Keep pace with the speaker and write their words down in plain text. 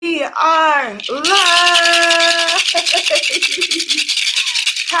are live.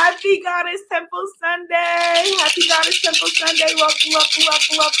 Happy Goddess Temple Sunday. Happy Goddess Temple Sunday. Welcome, welcome,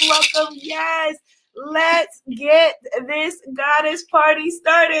 welcome, welcome, welcome. Yes, let's get this goddess party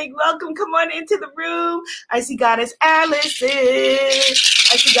started. Welcome, come on into the room. I see Goddess Allison.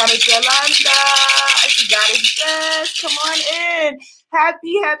 I see Goddess Yolanda. I see Goddess Jess. Come on in.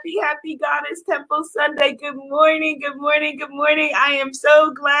 Happy Goddess Temple Sunday. Good morning, good morning, good morning. I am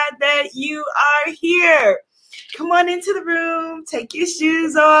so glad that you are here. Come on into the room, take your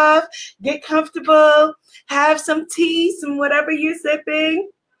shoes off, get comfortable, have some tea, some whatever you're sipping.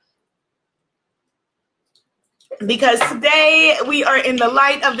 Because today we are in the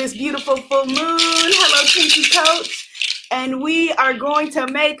light of this beautiful full moon. Hello, Kinky Coach. And we are going to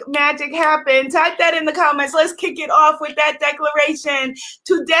make magic happen. Type that in the comments. Let's kick it off with that declaration.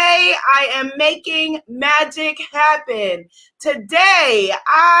 Today, I am making magic happen. Today,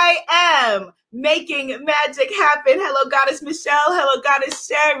 I am making magic happen. Hello, Goddess Michelle. Hello, Goddess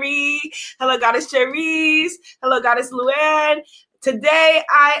Sherry. Hello, Goddess Cherise. Hello, Goddess Luann. Today,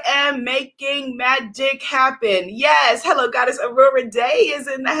 I am making magic happen. Yes. Hello, Goddess Aurora Day is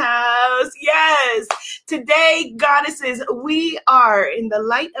in the house. Yes. Today, goddesses, we are in the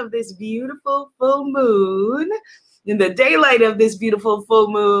light of this beautiful full moon, in the daylight of this beautiful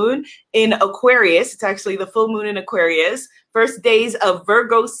full moon in Aquarius. It's actually the full moon in Aquarius. First days of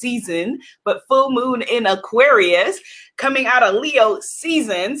Virgo season, but full moon in Aquarius, coming out of Leo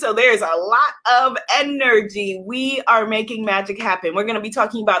season. So there's a lot of energy. We are making magic happen. We're going to be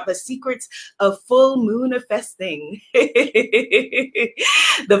talking about the secrets of full moonifesting.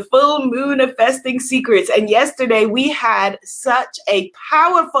 The full moonifesting secrets. And yesterday we had such a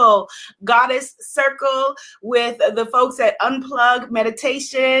powerful goddess circle with the folks at Unplug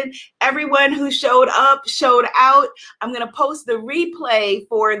Meditation. Everyone who showed up, showed out. I'm going to post the replay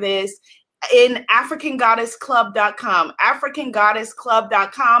for this in AfricanGoddessClub.com.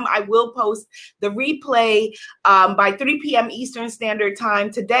 AfricanGoddessClub.com. I will post the replay by 3 p.m. Eastern Standard Time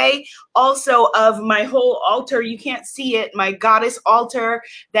today. Also of my whole altar. You can't see it, my goddess altar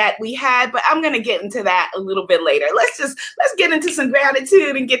that we had, but I'm going to get into that a little bit later. Let's get into some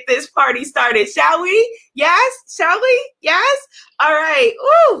gratitude and get this party started. Shall we? Yes? Shall we? Yes? All right.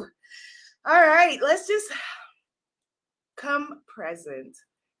 Ooh. All right. Let's just come present.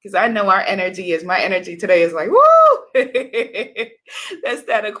 Because I know my energy today is like, woo! That's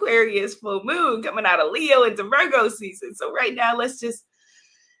that Aquarius full moon coming out of Leo into Virgo season. So right now, let's just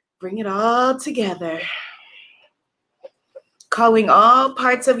bring it all together. Calling all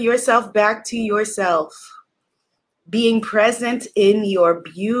parts of yourself back to yourself. Being present in your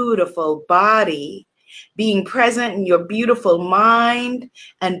beautiful body. Being present in your beautiful mind.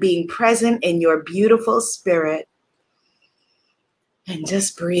 And being present in your beautiful spirit. And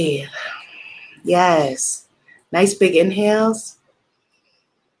just breathe. Yes. Nice big inhales.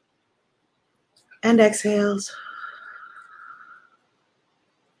 And exhales.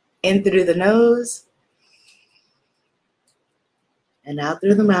 In through the nose. And out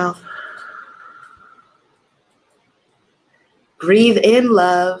through the mouth. Breathe in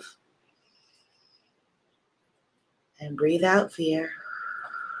love. And breathe out fear.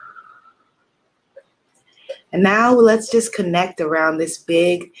 And now let's just connect around this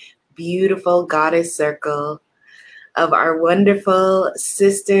big, beautiful goddess circle of our wonderful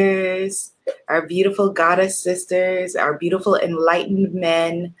sisters, our beautiful goddess sisters, our beautiful enlightened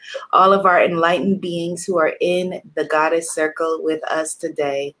men, all of our enlightened beings who are in the goddess circle with us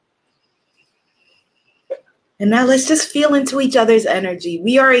today. And now let's just feel into each other's energy.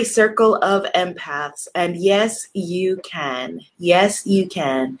 We are a circle of empaths, and yes, you can. Yes, you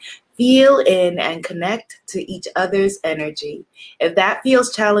can. Feel in and connect to each other's energy. If that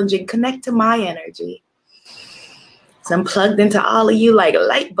feels challenging, connect to my energy. So I'm plugged into all of you like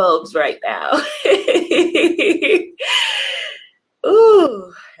light bulbs right now.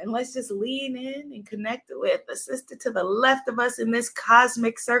 Ooh, and let's just lean in and connect with a sister to the left of us in this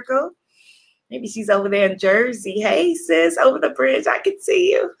cosmic circle. Maybe she's over there in Jersey. Hey, sis, over the bridge. I can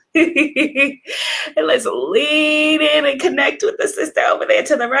see you. And let's lean in and connect with the sister over there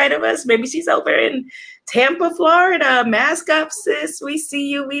to the right of us. Maybe she's over in Tampa, Florida. Mask up, sis. We see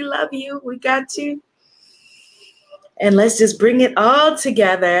you. We love you. We got you. And let's just bring it all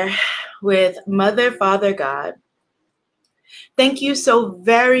together with Mother, Father, God. Thank you so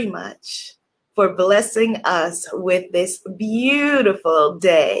very much for blessing us with this beautiful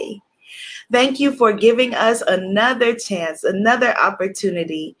day. Thank you for giving us another chance, another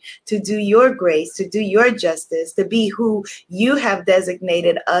opportunity to do your grace, to do your justice, to be who you have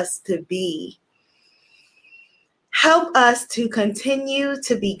designated us to be. Help us to continue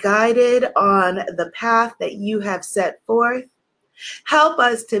to be guided on the path that you have set forth. Help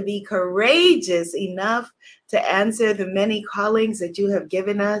us to be courageous enough to answer the many callings that you have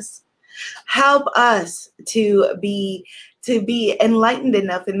given us. Help us to be enlightened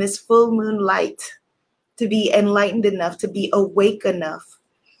enough in this full moon light, to be enlightened enough, to be awake enough,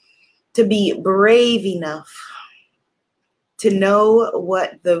 to be brave enough, to know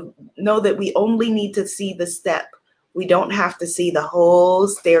that we only need to see the step. We don't have to see the whole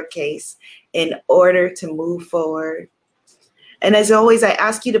staircase in order to move forward. And as always, I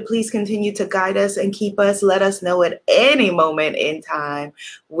ask you to please continue to guide us and keep us. Let us know at any moment in time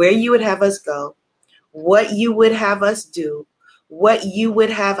where you would have us go, what you would have us do, what you would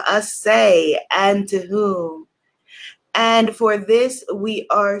have us say, and to whom. And for this, we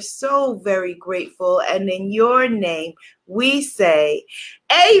are so very grateful. And in your name, we say,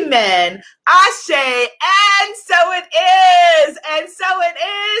 amen, ashe, and so it is, and so it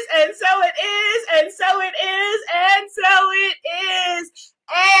is, and so it is, and so it is, and so it is.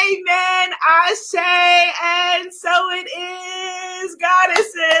 Amen, ashe, and so it is,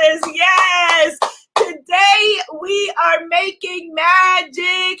 goddesses, yes. Today we are making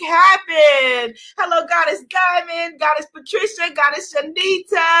magic happen. Hello, Goddess Diamond, Goddess Patricia, Goddess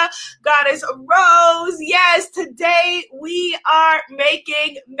Shanita, Goddess Rose. Yes, today we are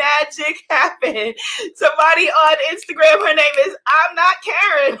making magic happen. Somebody on Instagram, her name is I'm Not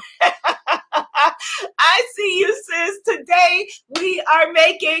Karen. I see you, sis. Today we are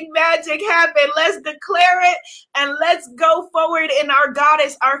making magic happen. Let's declare it and let's go forward in our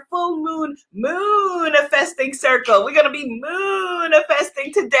goddess, our full moon manifesting circle. We're going to be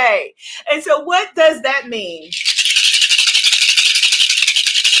manifesting today. And so what does that mean?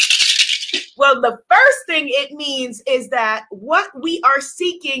 Well, the first thing it means is that what we are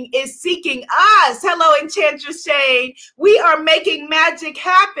seeking is seeking us. Hello, Enchantress Shane. We are making magic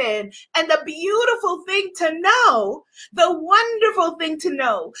happen. And the beautiful thing to know, the wonderful thing to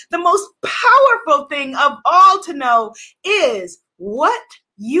know, the most powerful thing of all to know is what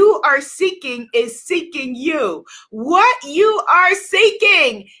you are seeking is seeking you. What you are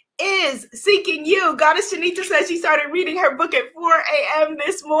seeking is seeking you. Goddess Shanita says she started reading her book at 4 a.m.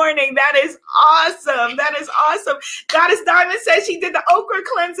 this morning. That is awesome. That is awesome. Goddess Diamond says she did the okra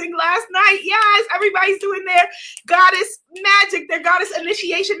cleansing last night. Yes, everybody's doing their goddess magic, their goddess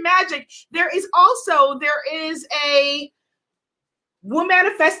initiation magic. There is a womb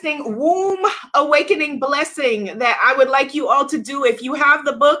manifesting, womb awakening blessing that I would like you all to do. If you have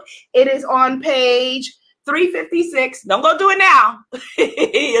the book, it is on page 356. Don't go do it now.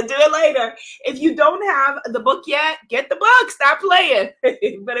 You'll do it later. If you don't have the book yet, get the book. Stop playing.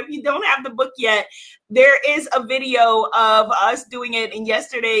 But if you don't have the book yet, there is a video of us doing it in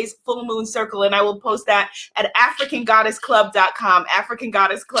yesterday's full moon circle, and I will post that at africangoddessclub.com.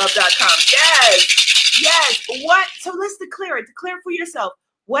 africangoddessclub.com. Yes. What? So let's declare it. Declare it for yourself.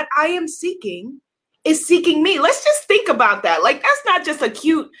 What I am seeking is seeking me. Let's just think about that. Like, that's not just a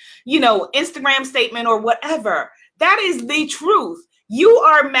cute, Instagram statement or whatever. That is the truth. You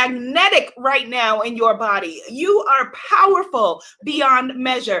are magnetic right now in your body. You are powerful beyond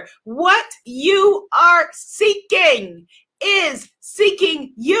measure. What you are seeking is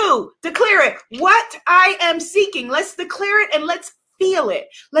seeking you. Declare it. What I am seeking. Let's declare it and let's feel it.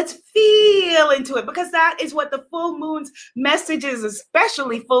 Let's feel into it, because that is what the full moon's message is,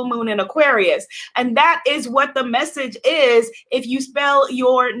 especially full moon in Aquarius. And that is what the message is if you spell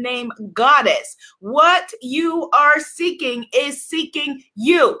your name goddess. What you are seeking is seeking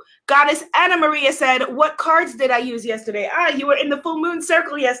you. Goddess Anna Maria said, what cards did I use yesterday? You were in the full moon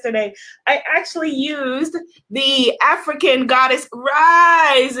circle yesterday. I actually used the African Goddess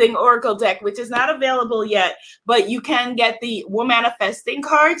Rising Oracle deck, which is not available yet, but you can get the Woman Manifesting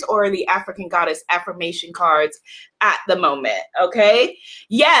cards or the African Goddess Affirmation cards at the moment, okay?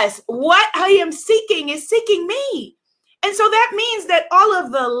 Yes, what I am seeking is seeking me. And so that means that all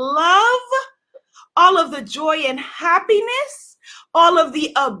of the love, all of the joy and happiness, all of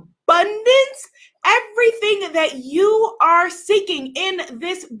the abundance, everything that you are seeking in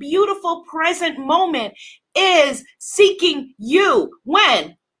this beautiful present moment is seeking you.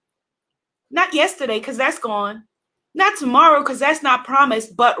 When? Not yesterday, because that's gone. Not tomorrow, because that's not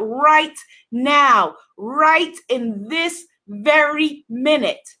promised, but right now, right in this very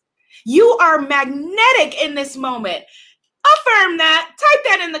minute. You are magnetic in this moment. Affirm that. Type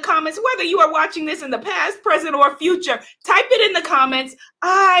that in the comments, whether you are watching this in the past, present, or future. Type it in the comments.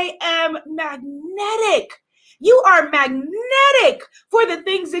 I am magnetic. You are magnetic for the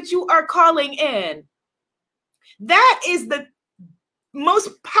things that you are calling in. That is the most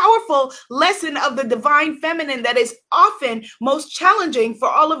powerful lesson of the divine feminine that is often most challenging for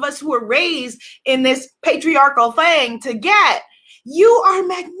all of us who are raised in this patriarchal thing to get. You are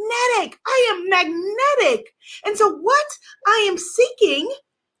magnetic. I am magnetic. And so what I am seeking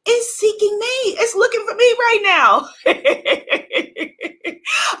is seeking me. It's looking for me right now.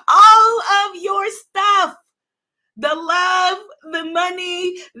 All of your stuff, the love, the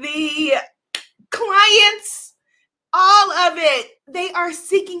money, the clients, all of it,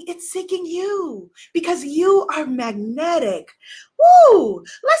 it's seeking you because you are magnetic. Woo!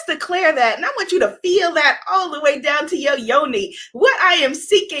 Let's declare that. And I want you to feel that all the way down to your yoni. What I am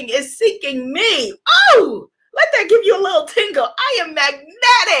seeking is seeking me. Oh, let that give you a little tingle. I am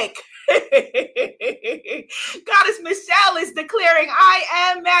magnetic. Goddess Michelle is declaring, I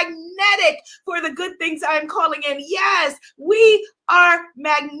am magnetic for the good things I am calling in. Yes, we are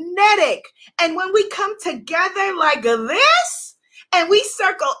magnetic. And when we come together like this, and we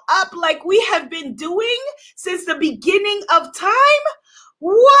circle up like we have been doing since the beginning of time,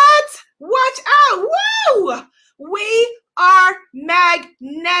 what? Watch out. Woo! We are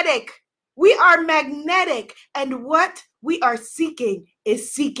magnetic. We are magnetic. And what we are seeking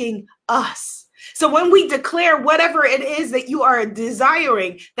is seeking us. So when we declare whatever it is that you are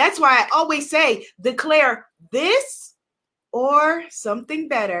desiring, that's why I always say, declare this or something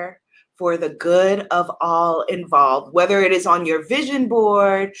better for the good of all involved, whether it is on your vision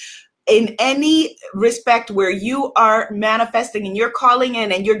board, in any respect where you are manifesting and you're calling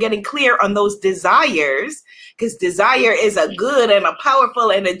in and you're getting clear on those desires, because desire is a good and a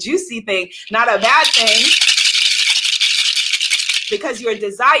powerful and a juicy thing, not a bad thing, because your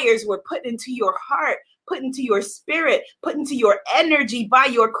desires were put into your heart, put into your spirit, put into your energy by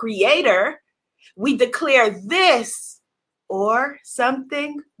your creator. We declare this or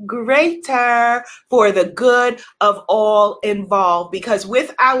something greater for the good of all involved. Because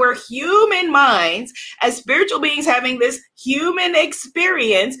with our human minds, as spiritual beings having this human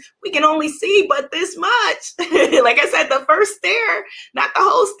experience, we can only see but this much. Like I said, the first stair, not the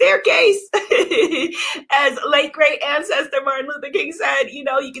whole staircase. As late great ancestor Martin Luther King said, you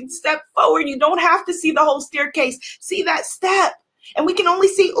can step forward. You don't have to see the whole staircase. See that step. And we can only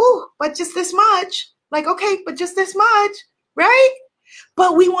see, but just this much. Like, okay, but just this much. Right?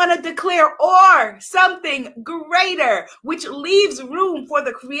 But we want to declare or something greater, which leaves room for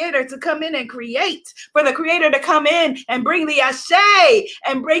the creator to come in and create, for the creator to come in and bring the ashe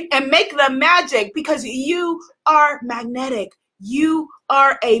and make the magic, because you are magnetic. You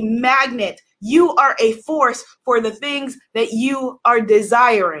are a magnet. You are a force for the things that you are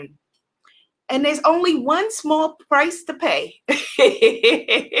desiring. And there's only one small price to pay.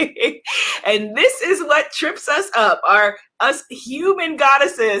 And this is what trips us up, us human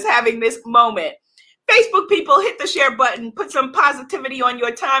goddesses having this moment. Facebook people, hit the share button, put some positivity on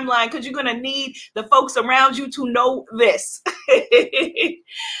your timeline, because you're going to need the folks around you to know this. The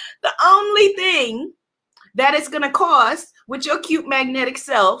only thing that it's going to cost with your cute magnetic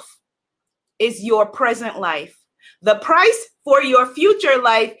self is your present life. The price for your future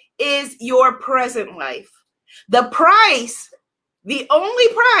life is your present life. The price, the only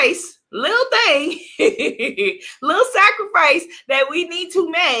price, little thing, little sacrifice that we need to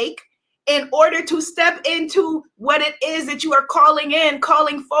make in order to step into what it is that you are calling in,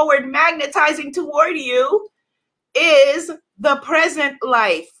 calling forward, magnetizing toward you, is the present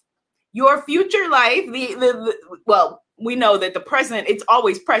life. Your future life, well, we know that the present, it's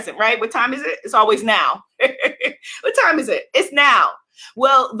always present, right? What time is it? It's always now. What time is it? It's now.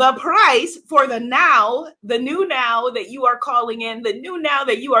 Well, the price for the now, the new now that you are calling in, the new now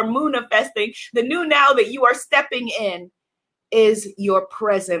that you are manifesting, the new now that you are stepping in, is your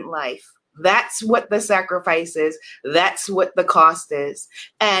present life. That's what the sacrifice is. That's what the cost is.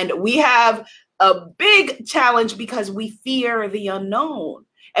 And we have a big challenge because we fear the unknown.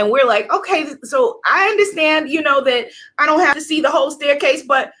 And we're like, okay, so I understand, that I don't have to see the whole staircase,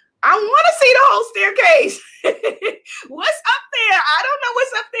 but I want to see the whole staircase. What's up there? I don't know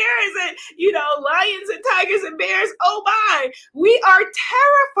what's up there. Is it, lions and tigers and bears? Oh my, we are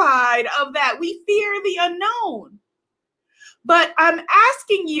terrified of that. We fear the unknown. But I'm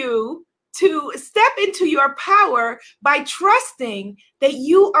asking you to step into your power by trusting that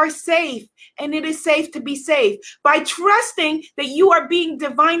you are safe and it is safe to be safe, by trusting that you are being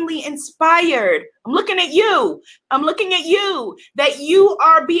divinely inspired. I'm looking at you, that you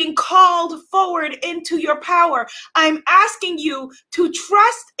are being called forward into your power. I'm asking you to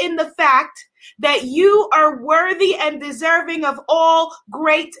trust in the fact that you are worthy and deserving of all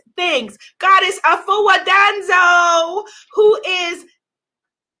great things. Goddess Afua Danzo, who is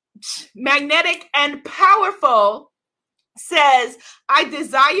magnetic and powerful, says, I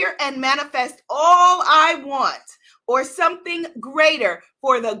desire and manifest all I want or something greater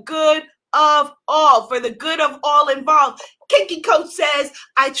for the good of all, for the good of all involved. Kinky Coach says,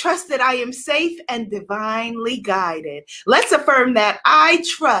 I trust that I am safe and divinely guided. Let's affirm that. I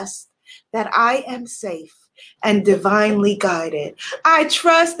trust that I am safe and divinely guided. I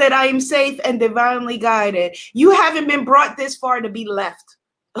trust that I am safe and divinely guided. You haven't been brought this far to be left.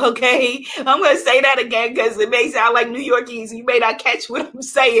 Okay, I'm going to say that again because it may sound like New Yorkese. You may not catch what I'm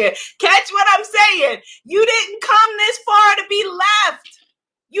saying. Catch what I'm saying. You didn't come this far to be left.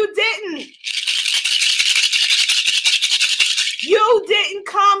 You didn't. You didn't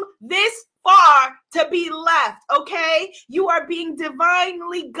come this far to be left, okay? You are being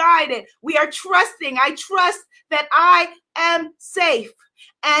divinely guided. We are trusting. I trust that I am safe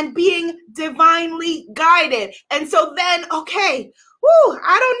and being divinely guided. And so then, okay,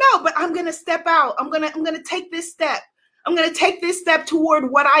 I don't know, but I'm going to step out. I'm going to take this step. I'm going to take this step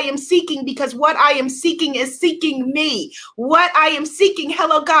toward what I am seeking, because what I am seeking is seeking me. What I am seeking,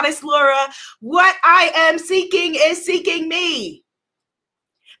 hello, Goddess Laura, what I am seeking is seeking me.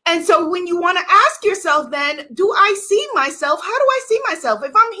 And so when you want to ask yourself then, do I see myself? How do I see myself?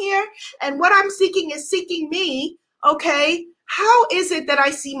 If I'm here and what I'm seeking is seeking me, okay, how is it that I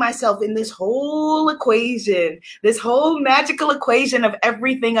see myself in this whole equation, this whole magical equation of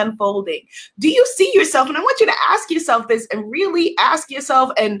everything unfolding? Do you see yourself? And I want you to ask yourself this and really ask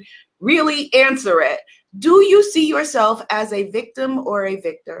yourself and really answer it. Do you see yourself as a victim or a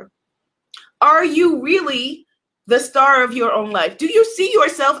victor? Are you really the star of your own life? Do you see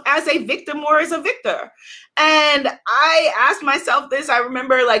yourself as a victim or as a victor? And I asked myself this, I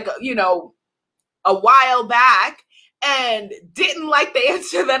remember a while back, and didn't like the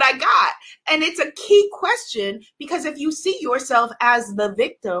answer that I got. And it's a key question, because if you see yourself as the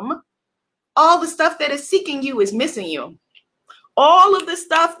victim, all the stuff that is seeking you is missing you. All of the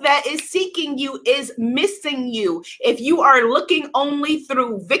stuff that is seeking you is missing you. If you are looking only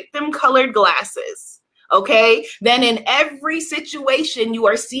through victim-colored glasses, okay, then in every situation you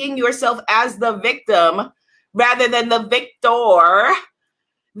are seeing yourself as the victim rather than the victor,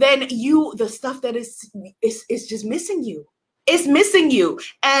 then the stuff that is just missing you. It's missing you.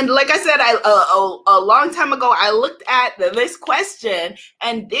 And like I said, a long time ago, I looked at this question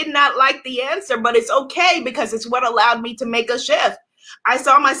and did not like the answer, but it's okay because it's what allowed me to make a shift. I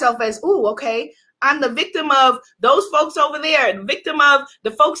saw myself as, okay, I'm the victim of those folks over there, the victim of the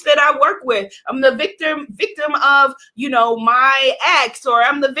folks that I work with. I'm the victim of, my ex, or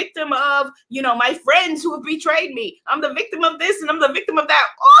I'm the victim of, my friends who have betrayed me. I'm the victim of this and I'm the victim of that.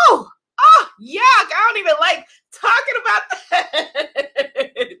 Oh, yuck. I don't even like talking about that.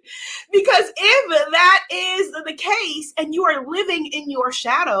 Because if that is the case and you are living in your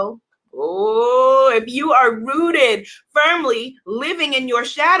shadow, if you are rooted firmly living in your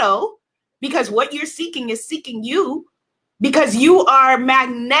shadow, because what you're seeking is seeking you, because you are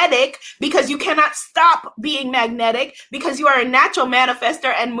magnetic, because you cannot stop being magnetic, because you are a natural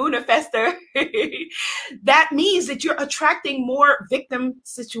manifester and moonifester, that means that you're attracting more victim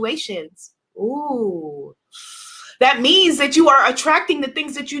situations. Ooh. That means that you are attracting the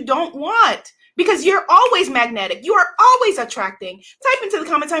things that you don't want, because you're always magnetic. You are always attracting. Type into the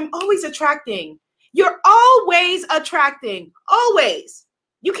comments, I'm always attracting. You're always attracting, always.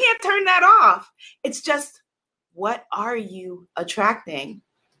 You can't turn that off. It's just, what are you attracting?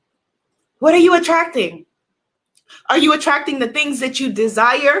 What are you attracting? Are you attracting the things that you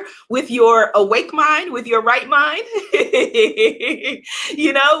desire with your awake mind, with your right mind? When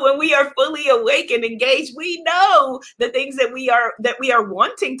we are fully awake and engaged, we know the things that we are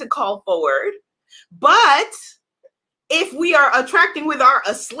wanting to call forward. But if we are attracting with our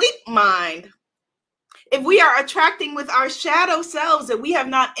asleep mind, if we are attracting with our shadow selves that we have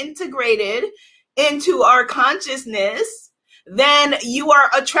not integrated into our consciousness, then you are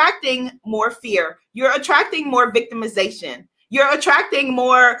attracting more fear. You're attracting more victimization. You're attracting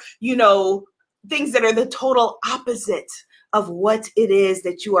more, things that are the total opposite of what it is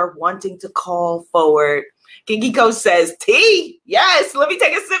that you are wanting to call forward. Kinky Coach says, tea. Yes, let me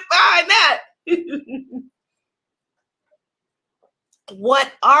take a sip behind that.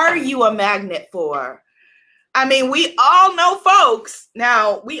 What are you a magnet for? I mean, we all know folks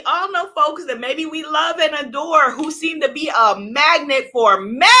that maybe we love and adore who seem to be a magnet for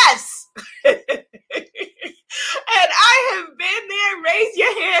mess. And I have been there. Raise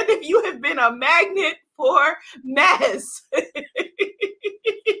your hand if you have been a magnet for mess.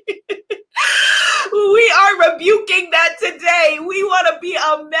 We are rebuking that today. We want to be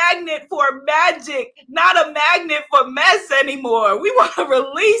a magnet for magic, not a magnet for mess anymore. We want to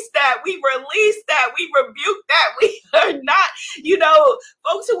release that. We release that. We rebuke that. We are not,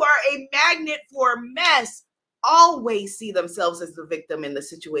 folks who are a magnet for mess always see themselves as the victim in the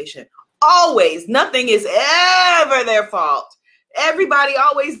situation. Always. Nothing is ever their fault. Everybody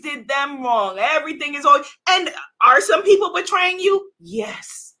always did them wrong. Everything is always. And are some people betraying you?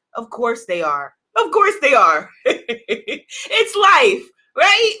 Yes, of course they are. Of course they are. It's life,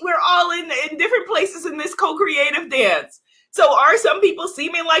 right? We're all in different places in this co-creative dance. So are some people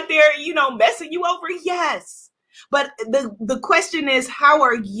seeming like they're, messing you over? Yes. But the question is, how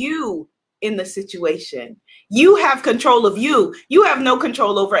are you in the situation? You have control of you. You have no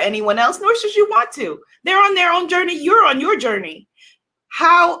control over anyone else, nor should you want to. They're on their own journey. You're on your journey.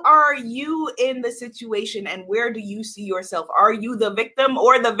 How are you in the situation, and where do you see yourself? Are you the victim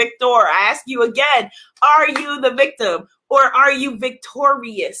or the victor? I ask you again, are you the victim or are you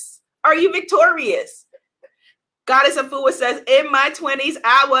victorious? Are you victorious? Goddess Afua says, in my 20s,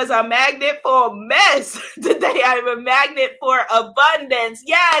 I was a magnet for mess. Today, I'm a magnet for abundance.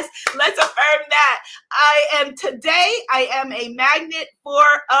 Yes, let's affirm that. I am a magnet for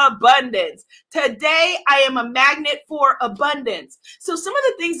abundance. Today, I am a magnet for abundance. So some of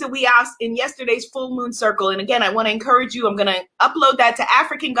the things that we asked in yesterday's full moon circle, and again, I want to encourage you, I'm going to upload that to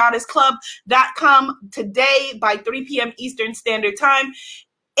AfricanGoddessClub.com today by 3 p.m. Eastern Standard Time.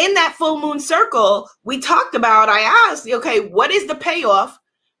 In that full moon circle, we talked about, I asked, okay, what is the payoff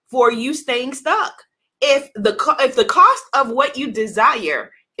for you staying stuck? If the cost of what you desire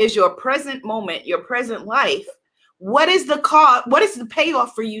is your present moment, your present life, what is the cost? What is the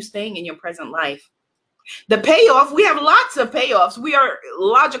payoff for you staying in your present life? The payoff, we have lots of payoffs. We are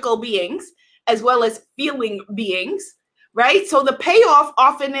logical beings as well as feeling beings, right? So the payoff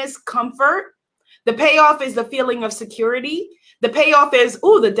often is comfort. The payoff is the feeling of security. The payoff is,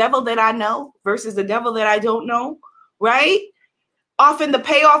 the devil that I know versus the devil that I don't know, right? Often the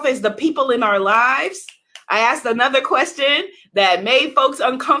payoff is the people in our lives. I asked another question that made folks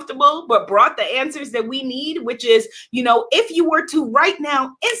uncomfortable, but brought the answers that we need, which is, if you were to right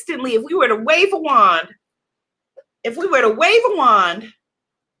now, instantly, if we were to wave a wand,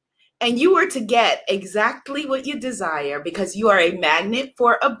 and you were to get exactly what you desire because you are a magnet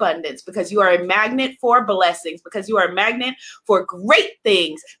for abundance, because you are a magnet for blessings, because you are a magnet for great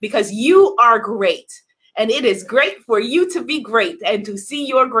things, because you are great. And it is great for you to be great and to see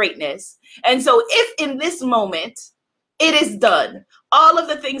your greatness. And so if in this moment it is done, all of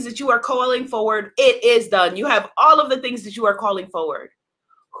the things that you are calling forward, it is done. You have all of the things that you are calling forward.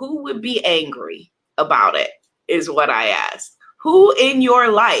 Who would be angry about it is what I asked. Who in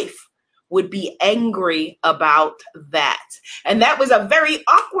your life would be angry about that? And that was a very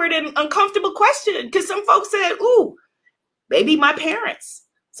awkward and uncomfortable question because some folks said, maybe my parents.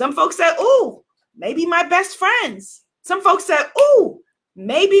 Some folks said, maybe my best friends. Some folks said,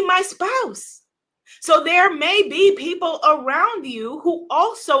 maybe my spouse. So there may be people around you who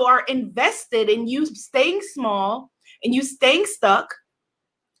also are invested in you staying small and you staying stuck.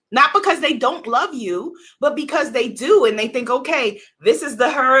 Not because they don't love you, but because they do. And they think, okay, this is the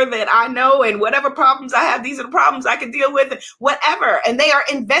her that I know, and whatever problems I have, these are the problems I can deal with, whatever. And they are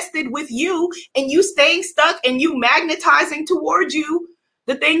invested with you and you staying stuck and you magnetizing towards you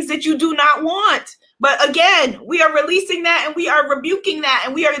the things that you do not want. But again, we are releasing that and we are rebuking that.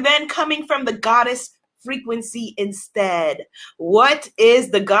 And we are then coming from the goddess frequency instead. What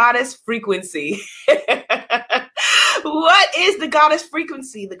is the goddess frequency? What is the goddess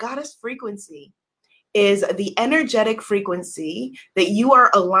frequency? The goddess frequency is the energetic frequency that you are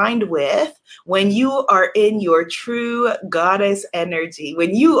aligned with when you are in your true goddess energy,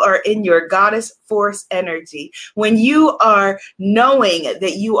 when you are in your goddess force energy, when you are knowing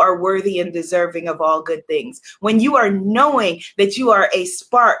that you are worthy and deserving of all good things, when you are knowing that you are a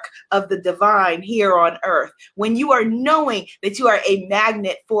spark of the divine here on earth, when you are knowing that you are a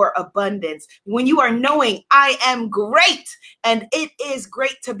magnet for abundance, when you are knowing I am great and it is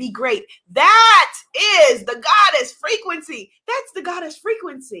great to be great. That is the goddess frequency. That's the goddess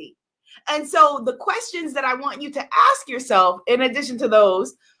frequency. And so the questions that I want you to ask yourself, in addition to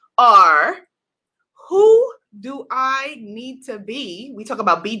those, are, who do I need to be? We talk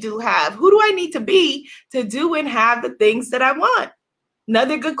about be, do, have. Who do I need to be to do and have the things that I want?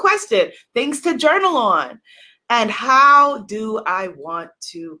 Another good question. Things to journal on. And how do I want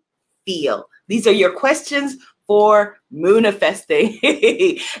to feel? These are your questions for manifesting.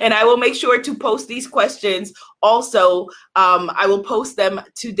 And I will make sure to post these questions. Also, I will post them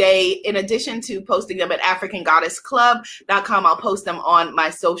today. In addition to posting them at AfricanGoddessClub.com, I'll post them on my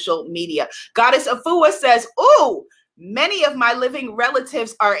social media. Goddess Afua says, ooh, many of my living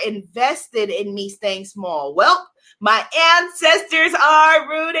relatives are invested in me staying small. Well, my ancestors are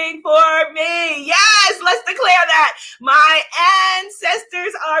rooting for me. Yes, let's declare that. My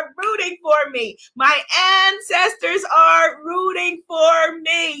ancestors are rooting for me. My ancestors are rooting for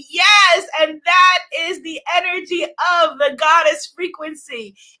me. Yes, and that is the energy of the goddess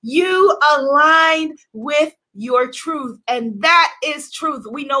frequency. You aligned with your truth, and that is truth.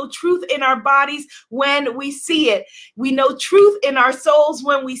 We know truth in our bodies when we see it. We know truth in our souls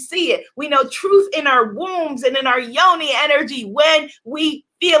when we see it. We know truth in our wombs and in our yoni energy when we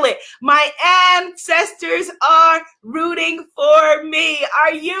feel it. My ancestors are rooting for me.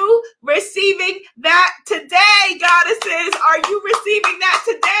 Are you receiving that today, goddesses? Are you receiving that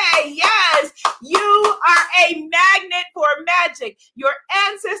today? Yes, you are a magnet for magic. Your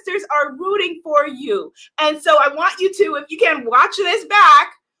ancestors are rooting for you. And so I want you to, if you can, watch this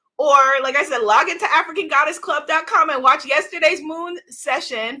back. Or, like I said, log into AfricanGoddessClub.com and watch yesterday's moon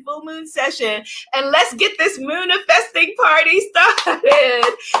session, full moon session, and let's get this manifesting party started.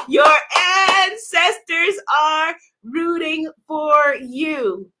 Your ancestors are rooting for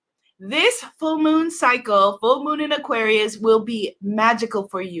you. This full moon cycle, full moon in Aquarius, will be magical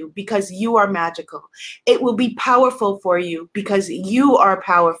for you because you are magical. It will be powerful for you because you are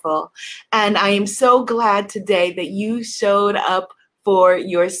powerful. And I am so glad today that you showed up for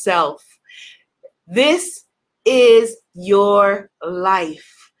yourself. This is your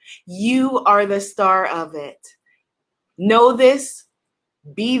life. You are the star of it. Know this,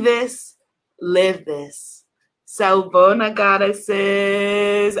 be this, live this. So, Bona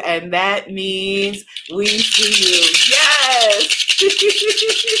goddesses, and that means we see you. Yes.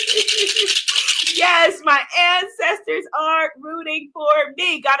 Yes, my ancestors are rooting for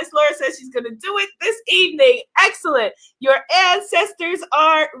me. Goddess Laura says she's going to do it this evening. Excellent. Your ancestors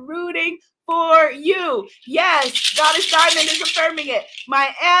are rooting for you. Yes, Goddess Diamond is affirming it.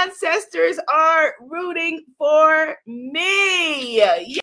 My ancestors are rooting for me.